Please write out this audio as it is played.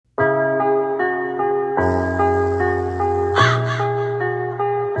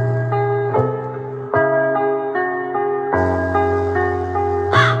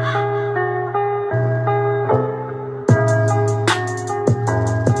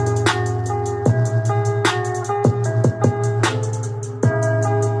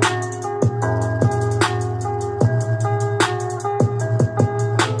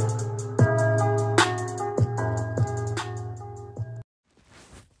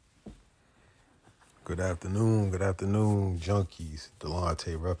Good afternoon, junkies.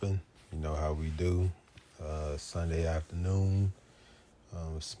 Delonte repping. You know how we do. Sunday afternoon,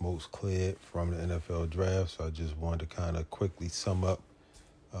 smoke's cleared from the NFL draft, so I just wanted to kind of quickly sum up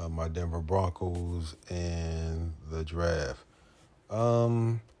my Denver Broncos and the draft.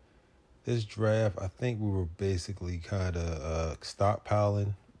 Um, this draft, I think we were basically kind of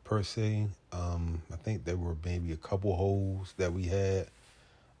stockpiling per se. I think there were maybe a couple holes that we had.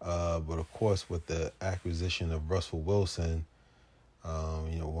 But of course, with the acquisition of Russell Wilson,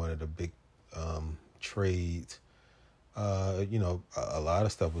 one of the big trades, a lot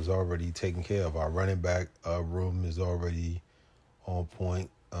of stuff was already taken care of. Our running back room is already on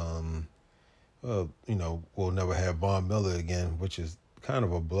point. We'll never have Von Miller again, which is kind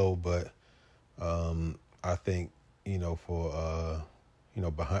of a blow, but I think, for,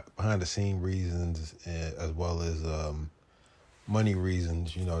 behind the scene reasons as well as money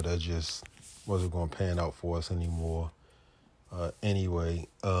reasons, that just wasn't going to pan out for us anymore. Anyway,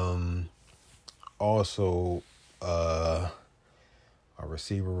 also, our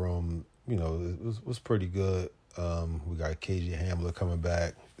receiver room, it was pretty good. We got KJ Hamler coming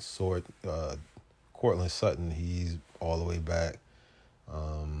back. Cortland Sutton, he's all the way back.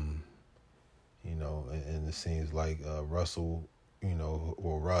 And it seems like Russell,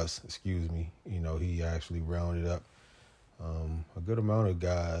 or Russ, excuse me, he actually rounded up a good amount of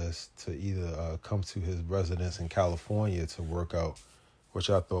guys to either come to his residence in California to work out,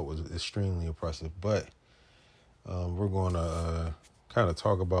 which I thought was extremely impressive. But we're going to kind of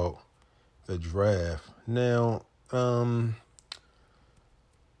talk about the draft. Now,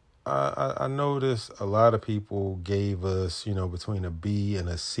 I noticed a lot of people gave us, between a B and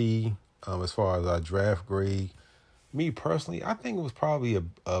a C as far as our draft grade. Me personally, I think it was probably a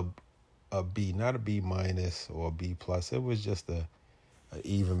B, not a B minus or a B plus. It was just a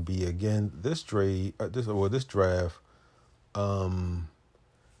even B. Again, this draft,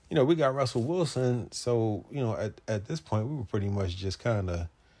 we got Russell Wilson. So, at this point, we were pretty much just kind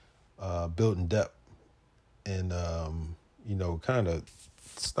of building depth and, kind of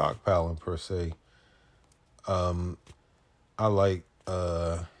stockpiling per se. I like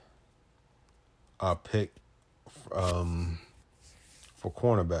our pick for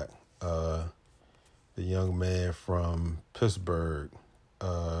cornerback. The young man from Pittsburgh.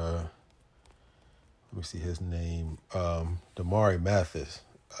 Let me see his name. Damari Mathis.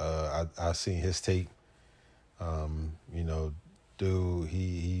 I seen his tape. Dude,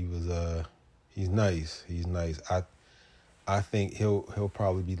 he was he's nice. He's nice. I think he'll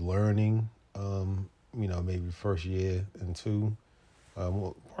probably be learning. Maybe first year and two.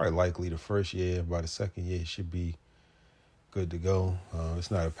 Probably likely the first year. By the second year, he should be good to go.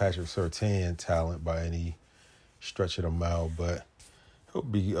 It's not a Patrick Surtain talent by any stretch of the mile, but he'll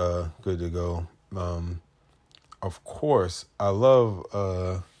be good to go. Of course, I love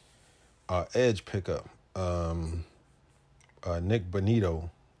our edge pickup, Nick Bonito.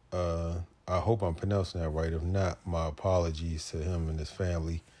 I hope I'm pronouncing that right. If not, my apologies to him and his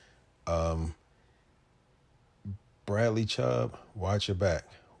family. Bradley Chubb, watch your back.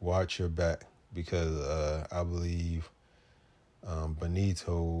 Watch your back, because I believe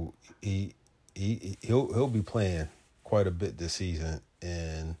Benito, he'll be playing quite a bit this season,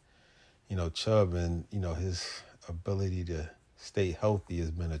 and Chubb and his ability to stay healthy has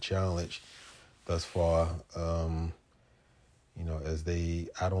been a challenge thus far. I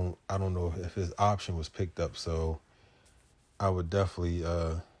don't know if his option was picked up, so I would definitely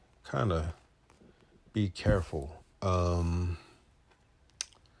kind of be careful. I'm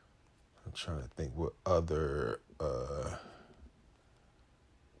trying to think what other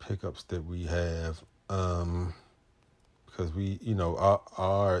pickups that we have, because we,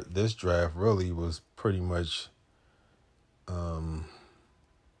 our this draft really was pretty much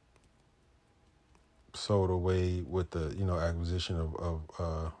sold away with the acquisition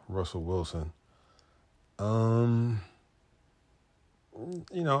of Russell Wilson. Not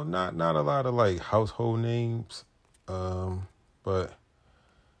a lot of like household names, but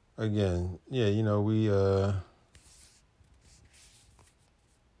again, yeah, we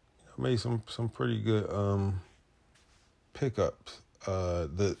made some pretty good pickups.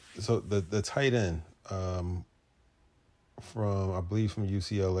 The tight end from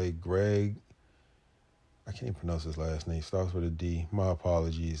UCLA, Greg. I can't pronounce his last name. Starts with a D. My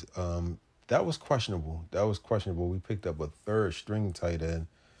apologies. That was questionable. We picked up a third string tight end.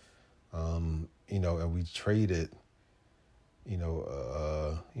 And we traded,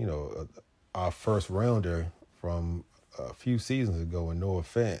 our first rounder from a few seasons ago in Noah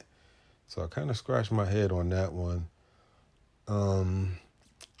Fant. So I kind of scratched my head on that one.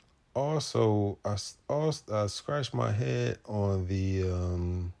 Also, I scratched my head on the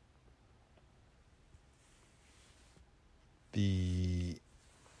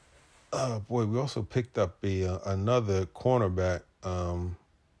boy. We also picked up another cornerback,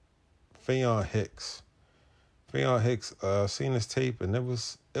 Faion Hicks. Faion Hicks. Seen his tape and it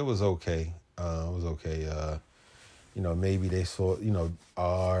was okay. It was okay. Maybe they saw.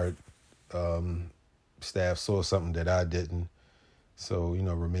 Our staff saw something that I didn't. So,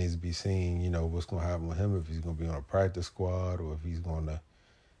 remains to be seen, what's going to happen with him, if he's going to be on a practice squad or if he's going to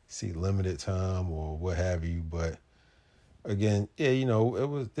see limited time or what have you. But again, yeah,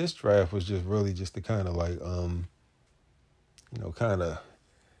 this draft was just really just to kind of like, kind of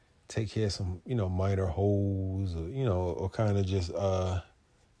take care of some, minor holes or kind of just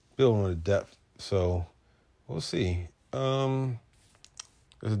build on the depth. So we'll see. This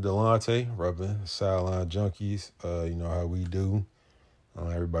is Delonte repping Sideline Junkies. You know how we do.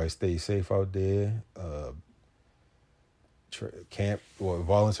 Everybody stay safe out there.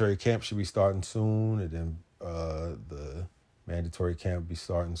 Voluntary camp should be starting soon, and then the mandatory camp be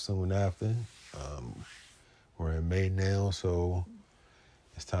starting soon after. We're in May now, so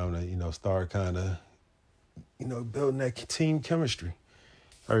it's time to start kind of building that team chemistry.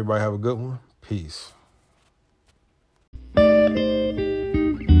 Everybody have a good one. Peace.